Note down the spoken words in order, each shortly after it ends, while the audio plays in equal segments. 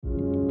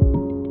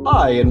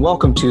Hi, and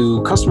welcome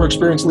to Customer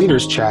Experience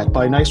Leaders Chat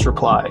by Nice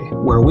Reply,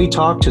 where we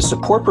talk to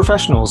support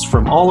professionals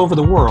from all over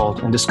the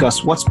world and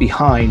discuss what's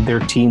behind their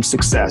team's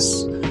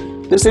success.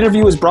 This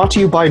interview is brought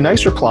to you by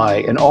Nice Reply,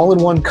 an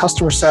all-in-one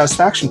customer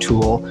satisfaction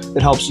tool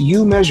that helps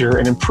you measure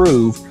and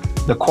improve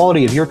the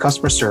quality of your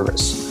customer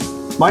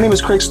service. My name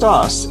is Craig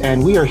Stoss,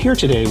 and we are here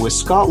today with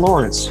Scott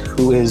Lawrence,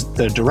 who is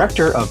the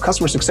Director of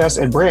Customer Success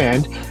and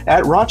Brand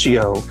at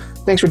Rachio.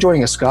 Thanks for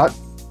joining us, Scott.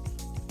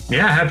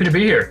 Yeah, happy to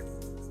be here.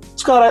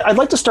 Scott, I'd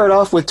like to start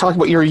off with talking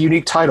about your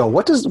unique title.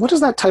 What does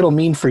that title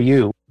mean for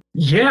you?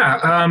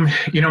 Yeah,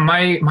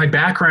 my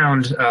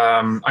background,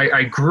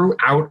 I grew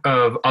out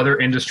of other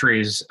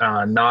industries,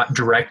 not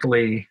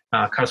directly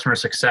customer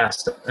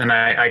success, and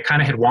I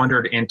kind of had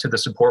wandered into the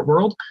support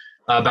world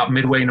about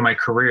midway into my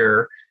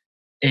career.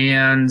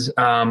 And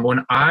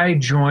when I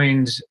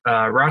joined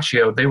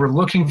Rachio, they were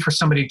looking for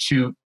somebody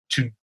to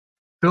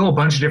fill a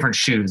bunch of different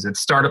shoes.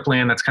 It's startup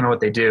land. That's kind of what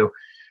they do.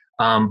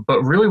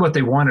 But really what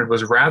they wanted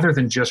was, rather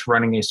than just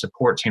running a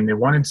support team, they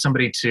wanted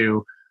somebody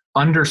to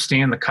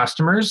understand the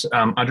customers,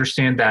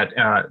 understand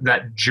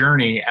that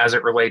journey as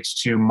it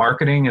relates to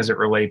marketing, as it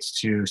relates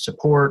to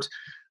support,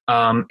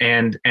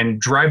 and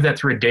drive that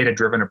through a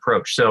data-driven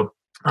approach. So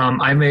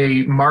I'm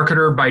a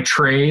marketer by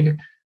trade.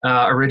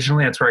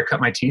 Originally, that's where I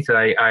cut my teeth.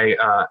 I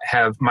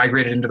have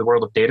migrated into the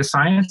world of data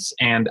science,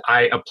 and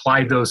I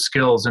apply those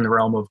skills in the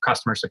realm of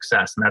customer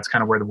success. And that's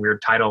kind of where the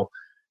weird title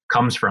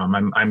comes from.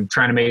 I'm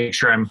trying to make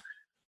sure I'm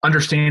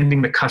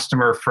understanding the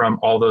customer from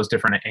all those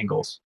different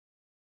angles.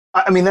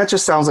 I mean, that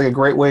just sounds like a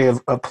great way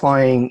of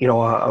applying,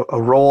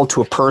 a role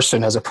to a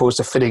person as opposed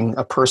to fitting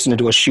a person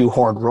into a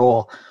shoehorned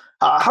role.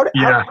 How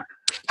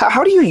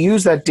do you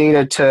use that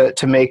data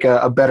to make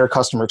a better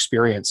customer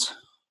experience?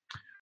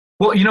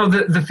 Well,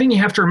 the thing you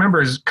have to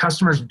remember is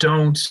customers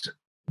don't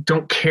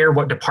care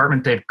what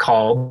department they've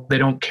called. They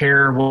don't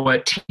care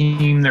what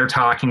team they're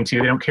talking to.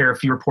 They don't care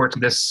if you report to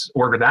this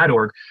org or that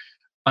org.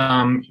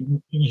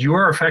 You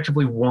are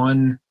effectively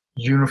one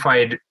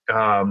unified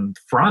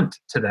front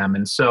to them.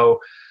 And so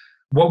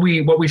what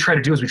we try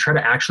to do is we try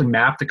to actually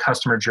map the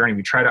customer journey.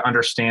 We try to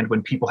understand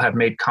when people have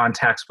made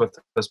contacts with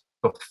us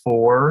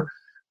before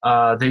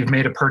they've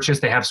made a purchase,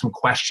 they have some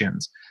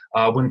questions.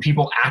 When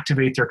people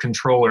activate their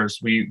controllers,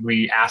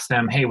 we ask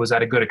them, hey, was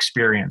that a good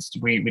experience?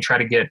 We try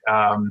to get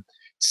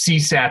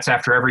CSATs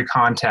after every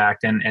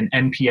contact and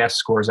NPS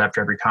scores after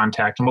every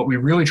contact. And what we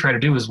really try to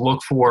do is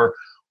look for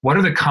what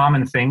are the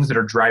common things that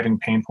are driving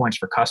pain points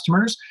for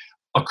customers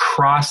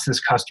across this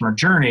customer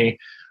journey?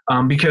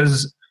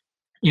 Because,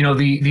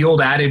 the old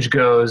adage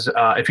goes,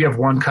 if you have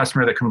one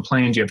customer that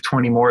complains, you have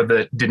 20 more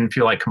that didn't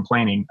feel like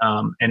complaining.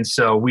 And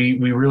so we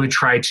really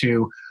try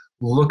to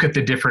look at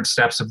the different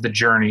steps of the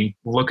journey,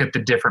 look at the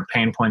different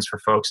pain points for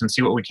folks, and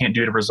see what we can't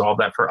do to resolve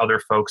that for other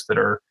folks that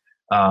are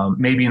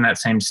maybe in that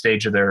same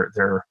stage of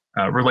their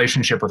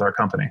relationship with our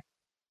company.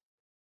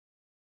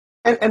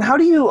 And how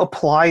do you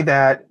apply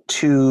that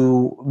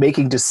to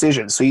making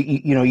decisions? So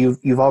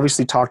you've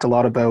obviously talked a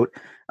lot about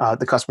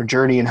the customer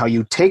journey and how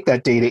you take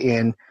that data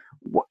in.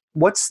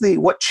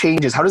 What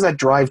changes? How does that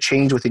drive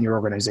change within your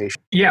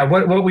organization? Yeah,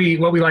 what we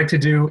like to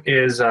do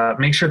is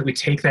make sure that we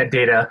take that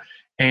data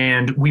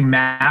and we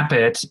map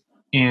it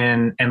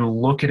in and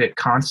look at it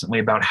constantly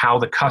about how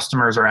the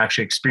customers are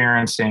actually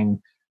experiencing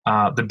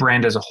the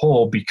brand as a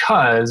whole,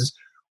 because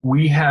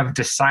we have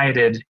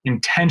decided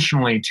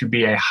intentionally to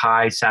be a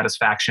high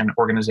satisfaction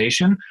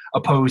organization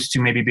opposed to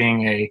maybe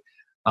being a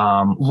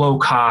low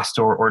cost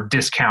or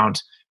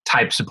discount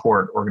type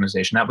support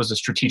organization. That was a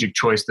strategic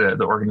choice that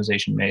the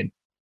organization made.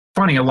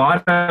 Funny, a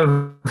lot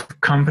of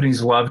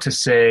companies love to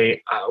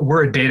say,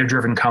 we're a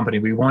data-driven company.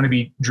 We want to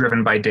be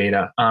driven by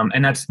data.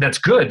 And that's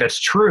good. That's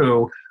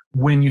true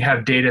when you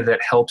have data that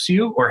helps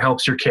you or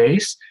helps your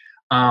case.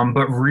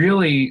 But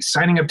really,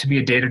 signing up to be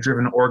a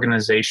data-driven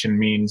organization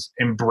means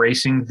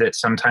embracing that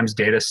sometimes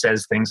data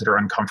says things that are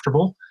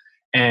uncomfortable,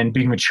 and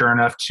being mature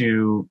enough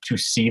to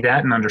see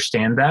that and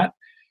understand that,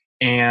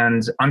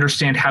 and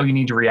understand how you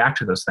need to react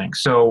to those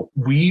things. So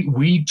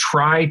we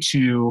try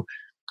to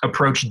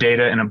approach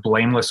data in a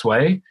blameless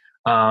way.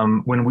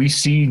 When we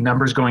see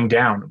numbers going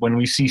down, when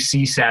we see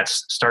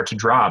CSATs start to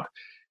drop,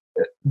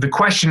 the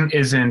question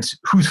isn't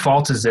whose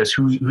fault is this,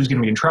 who's going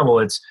to be in trouble.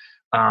 It's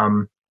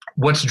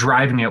what's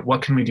driving it,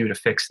 what can we do to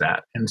fix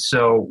that? And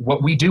so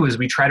what we do is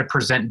we try to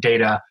present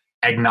data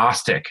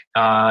agnostic.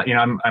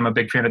 I'm a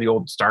big fan of the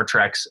old Star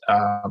Treks.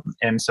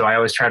 And so I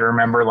always try to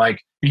remember,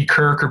 be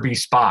Kirk or be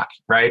Spock,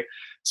 right?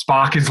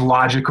 Spock is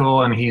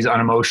logical and he's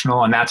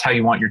unemotional, and that's how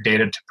you want your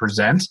data to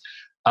present.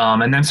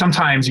 And then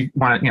sometimes you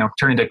want to,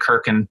 turn into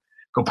Kirk and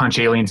go punch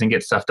aliens and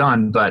get stuff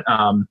done. But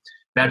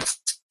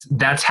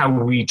that's how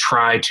we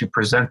try to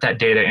present that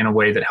data in a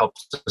way that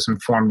helps us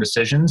inform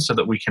decisions so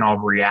that we can all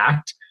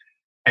react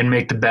and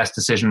make the best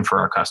decision for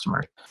our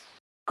customer.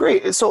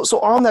 Great. So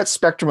on that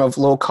spectrum of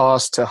low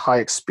cost to high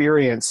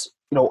experience,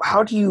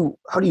 how do you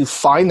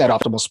find that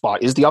optimal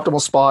spot? Is the optimal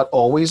spot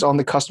always on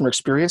the customer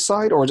experience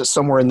side, or is it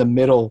somewhere in the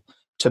middle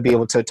to be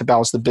able to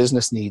balance the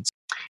business needs?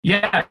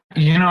 Yeah,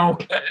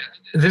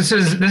 this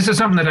is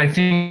something that I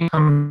think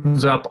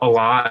comes up a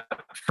lot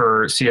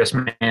for CS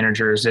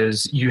managers.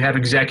 Is you have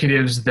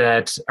executives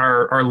that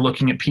are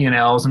looking at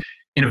P&Ls, and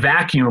in a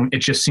vacuum, it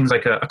just seems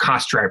like a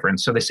cost driver. And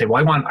so they say,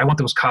 well, I want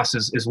those costs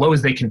as low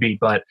as they can be,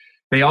 but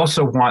they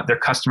also want their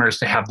customers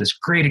to have this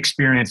great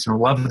experience and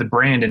love the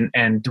brand.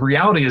 And the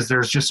reality is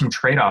there's just some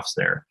trade-offs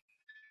there.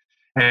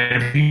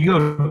 And if you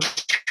go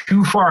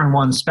too far in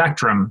one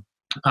spectrum,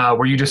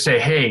 where you just say,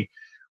 hey,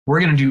 we're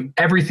going to do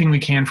everything we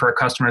can for our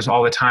customers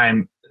all the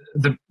time,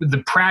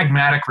 the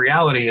pragmatic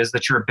reality is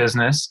that you're a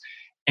business,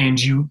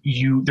 and you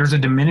there's a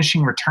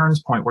diminishing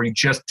returns point where you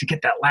just, to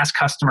get that last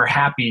customer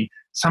happy,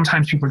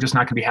 sometimes people are just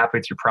not going to be happy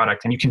with your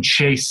product, and you can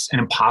chase an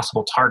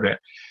impossible target.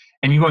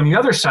 And you go on the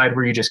other side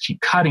where you just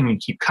keep cutting, you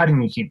keep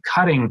cutting, you keep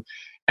cutting.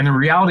 And the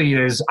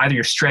reality is either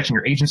you're stretching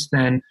your agents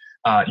thin,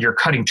 you're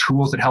cutting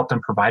tools that help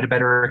them provide a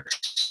better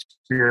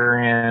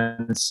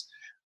experience.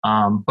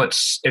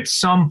 But at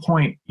some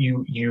point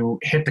you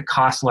hit the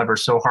cost lever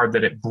so hard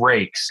that it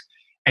breaks,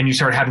 and you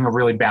start having a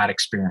really bad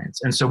experience.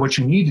 And so what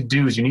you need to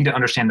do is you need to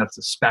understand that's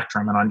the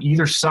spectrum. And on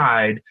either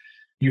side,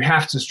 you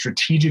have to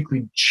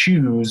strategically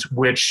choose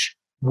which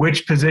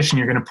position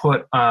you're going to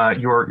put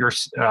your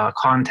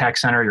contact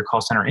center, your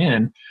call center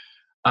in.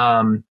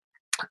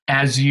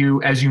 As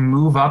you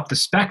move up the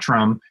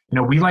spectrum,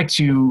 we like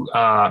to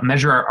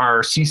measure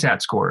our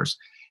CSAT scores,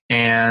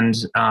 and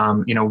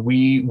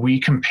we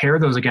compare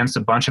those against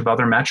a bunch of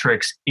other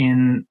metrics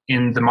in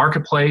the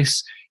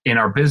marketplace, in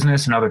our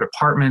business, and other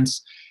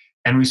departments,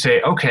 and we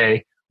say,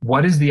 okay,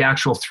 what is the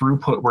actual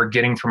throughput we're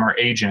getting from our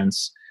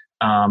agents,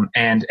 and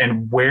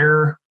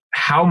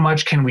how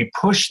much can we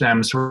push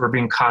them so we're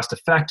being cost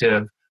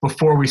effective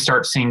before we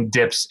start seeing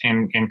dips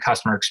in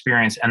customer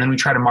experience, and then we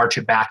try to march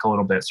it back a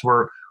little bit.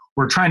 So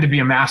we're trying to be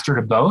a master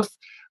to both,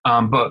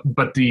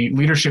 but the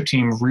leadership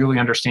team really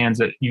understands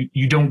that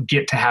you don't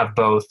get to have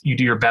both. You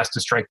do your best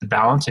to strike the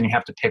balance, and you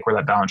have to pick where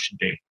that balance should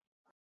be.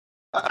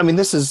 I mean,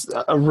 this is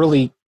a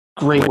really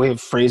great way of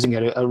phrasing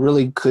it, a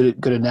really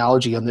good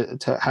analogy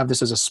to have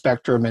this as a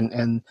spectrum,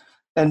 and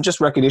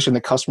just recognition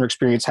that customer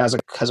experience has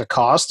a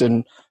cost,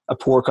 and a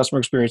poor customer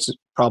experience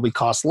probably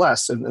costs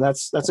less. And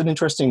that's an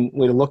interesting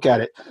way to look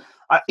at it.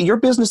 Your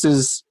business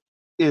is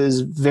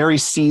very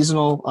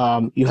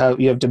seasonal. You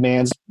have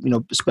demands,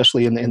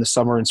 especially in the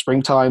summer and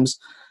spring times.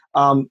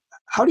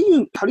 How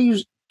do you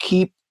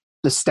keep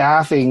the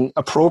staffing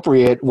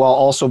appropriate while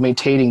also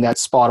maintaining that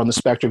spot on the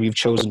spectrum you've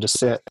chosen to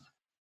sit?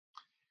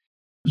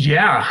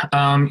 Yeah,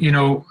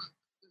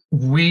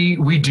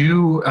 we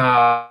do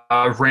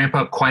ramp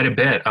up quite a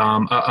bit.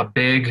 A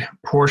big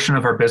portion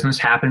of our business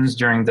happens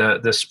during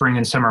the spring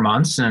and summer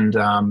months, and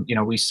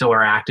we still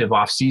are active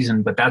off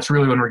season, but that's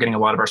really when we're getting a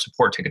lot of our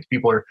support tickets.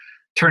 People are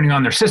turning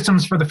on their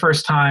systems for the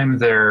first time.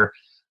 They're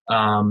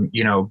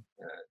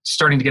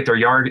starting to get their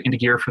yard into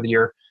gear for the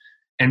year.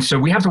 And so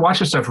we have to watch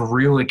this stuff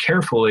really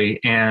carefully.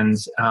 And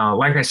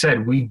like I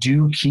said, we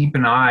do keep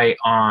an eye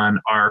on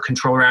our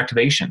controller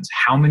activations,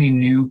 how many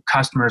new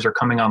customers are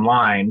coming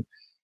online.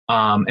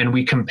 And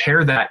we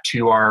compare that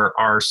to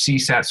our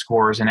CSAT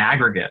scores in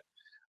aggregate.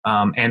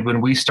 And when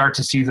we start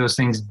to see those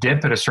things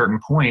dip at a certain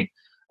point,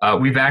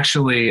 we've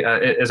actually,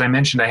 as I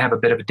mentioned, I have a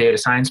bit of a data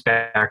science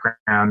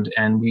background,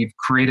 and we've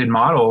created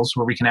models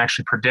where we can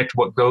actually predict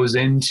what goes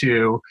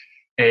into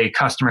a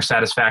customer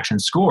satisfaction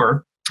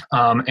score.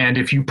 And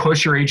if you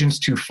push your agents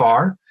too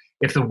far,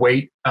 if the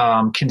wait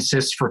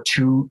consists for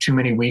too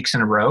many weeks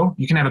in a row,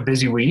 you can have a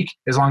busy week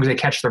as long as they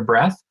catch their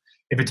breath.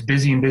 If it's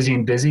busy and busy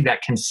and busy,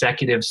 that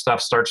consecutive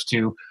stuff starts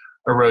to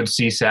erode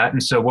CSAT.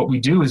 And so what we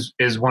do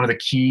is one of the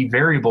key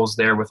variables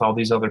there with all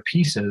these other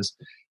pieces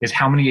is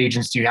how many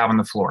agents do you have on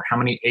the floor? How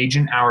many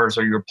agent hours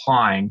are you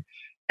applying?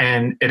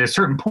 And at a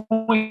certain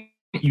point,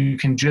 you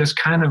can just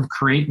kind of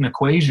create an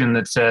equation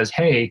that says,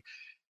 hey,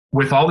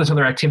 with all this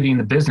other activity in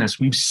the business,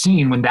 we've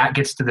seen when that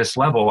gets to this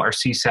level, our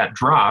CSAT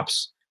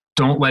drops.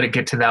 Don't let it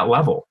get to that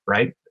level,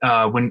 right?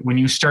 When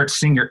you start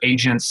seeing your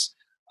agents'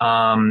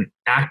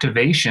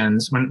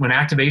 activations, when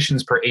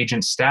activations per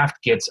agent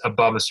staffed gets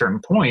above a certain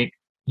point,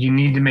 you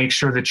need to make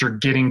sure that you're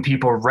getting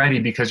people ready,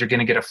 because you're going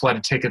to get a flood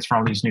of tickets from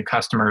all these new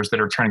customers that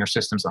are turning their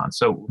systems on.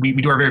 So we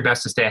do our very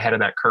best to stay ahead of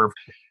that curve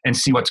and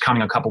see what's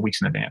coming a couple weeks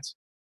in advance.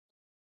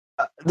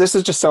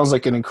 This just sounds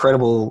like an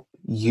incredible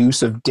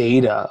use of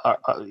data.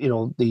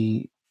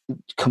 The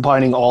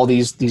combining all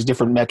these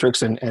different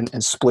metrics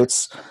and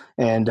splits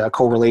and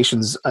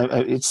correlations.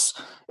 Is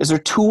there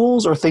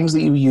tools or things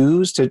that you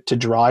use to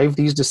drive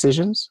these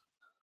decisions?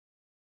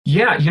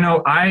 Yeah,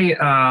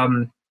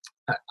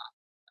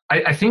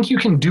 I think you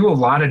can do a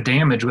lot of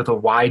damage with a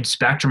wide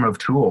spectrum of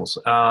tools.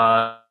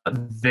 I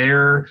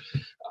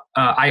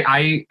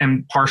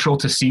am partial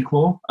to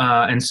SQL,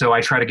 and so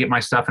I try to get my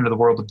stuff into the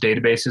world of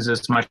databases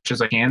as much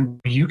as I can.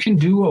 You can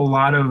do a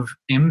lot of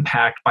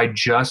impact by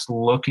just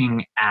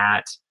looking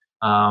at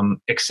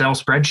Excel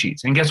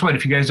spreadsheets. And guess what?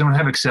 If you guys don't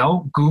have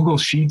Excel, Google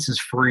Sheets is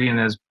free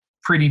and is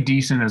pretty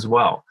decent as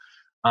well.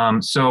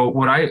 So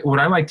what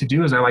I like to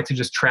do is I like to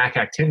just track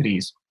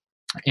activities,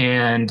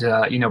 and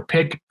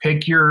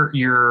pick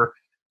your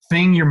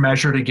thing you're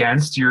measured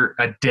against, your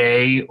a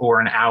day or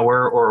an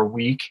hour or a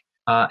week,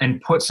 and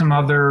put some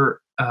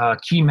other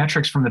key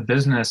metrics from the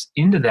business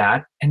into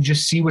that and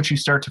just see what you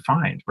start to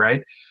find,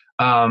 right?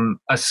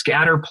 A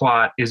scatter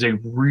plot is a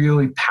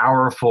really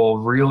powerful,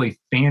 really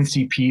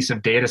fancy piece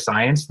of data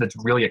science that's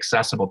really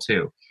accessible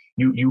too.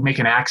 You make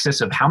an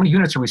axis of how many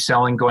units are we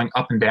selling going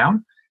up and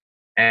down,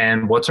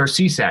 and what's our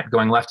CSAT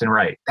going left and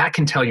right. That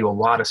can tell you a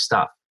lot of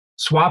stuff.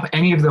 Swap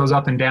any of those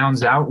up and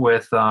downs out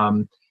with,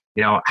 how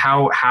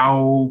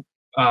long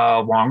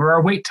are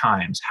our wait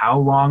times? How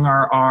long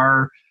are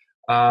our,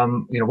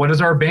 what is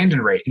our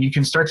abandon rate? And you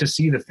can start to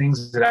see the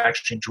things that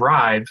actually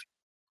drive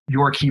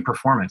your key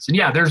performance. And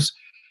yeah, there's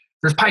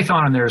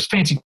Python and there's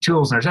fancy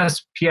tools and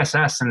there's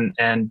SPSS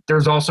and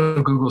there's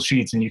also Google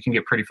Sheets, and you can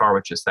get pretty far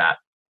with just that.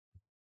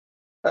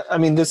 I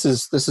mean, this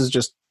is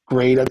just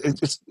great.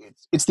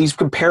 It's these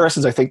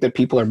comparisons I think that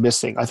people are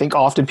missing. I think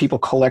often people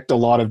collect a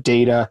lot of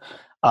data,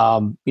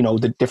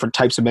 the different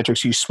types of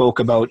metrics you spoke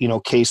about,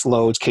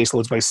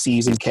 caseloads by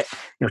season,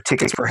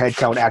 tickets per head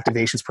count,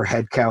 activations per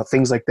head count,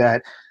 things like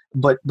that.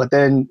 But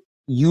then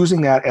using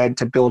that and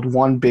to build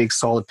one big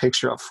solid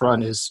picture up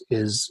front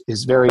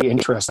is very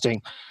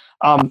interesting.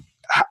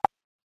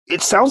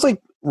 It sounds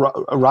like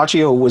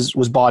Rachio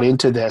was bought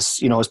into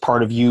this, as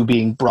part of you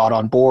being brought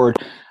on board.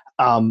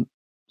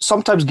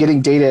 Sometimes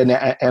getting data and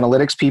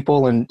analytics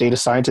people and data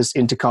scientists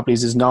into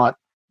companies is not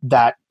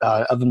that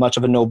much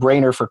of a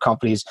no-brainer for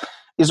companies.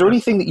 Is there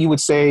anything that you would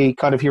say,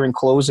 kind of here in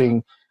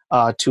closing,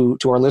 to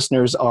our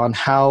listeners on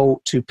how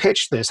to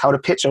pitch this, how to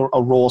pitch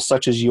a role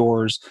such as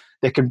yours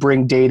that could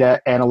bring data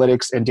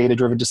analytics and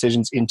data-driven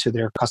decisions into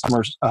their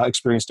customer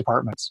experience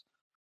departments?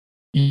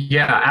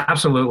 Yeah,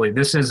 absolutely.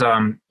 This is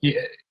a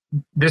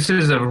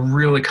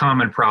really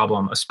common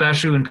problem,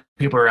 especially when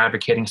people are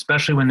advocating,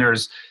 especially when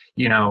there's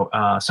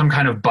some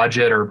kind of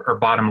budget or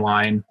bottom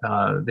line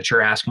that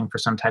you're asking for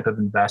some type of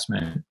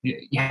investment.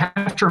 You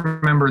have to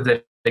remember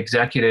that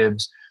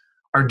executives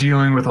are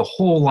dealing with a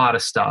whole lot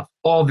of stuff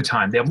all the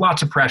time. They have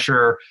lots of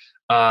pressure.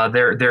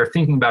 They're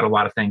thinking about a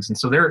lot of things, and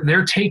so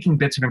they're taking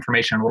bits of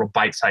information in little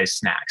bite-sized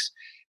snacks.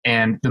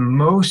 And the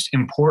most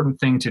important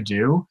thing to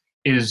do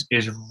is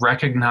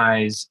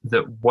recognize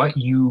that what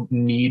you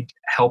need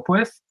help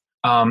with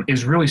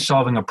is really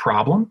solving a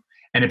problem.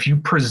 And if you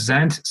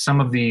present some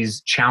of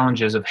these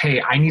challenges of,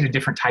 hey, I need a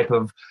different type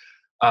of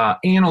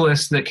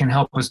analyst that can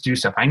help us do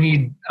stuff. I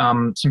need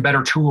some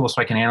better tools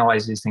so I can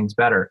analyze these things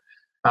better.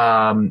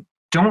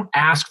 Don't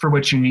ask for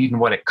what you need and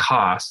what it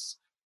costs.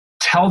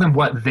 Tell them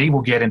what they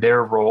will get in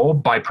their role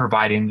by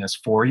providing this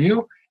for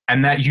you.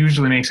 And that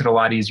usually makes it a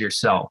lot easier to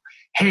sell.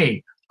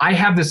 Hey, I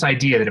have this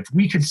idea that if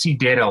we could see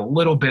data a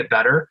little bit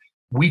better,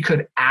 we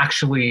could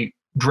actually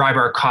drive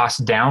our costs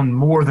down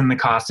more than the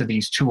cost of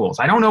these tools.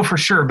 I don't know for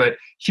sure, but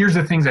here's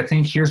the things I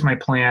think, here's my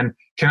plan.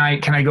 Can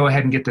I go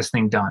ahead and get this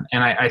thing done?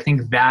 And I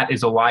think that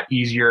is a lot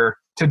easier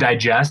to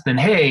digest than,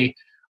 hey,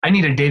 I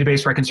need a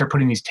database where I can start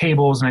putting these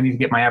tables and I need to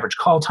get my average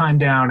call time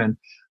down. And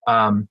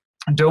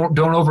don't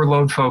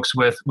overload folks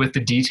with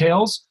the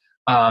details.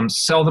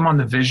 Sell them on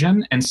the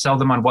vision and sell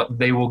them on what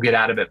they will get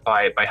out of it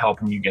by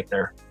helping you get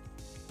there.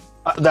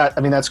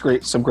 That's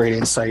great. Some great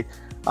insight.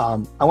 I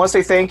want to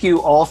say thank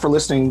you all for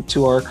listening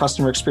to our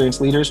Customer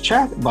Experience Leaders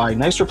Chat by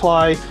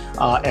NiceReply,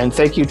 and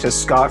thank you to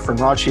Scott from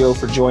Rachio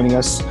for joining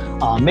us.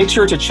 Make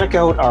sure to check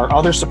out our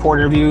other support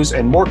interviews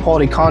and more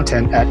quality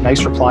content at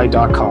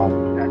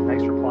nicereply.com.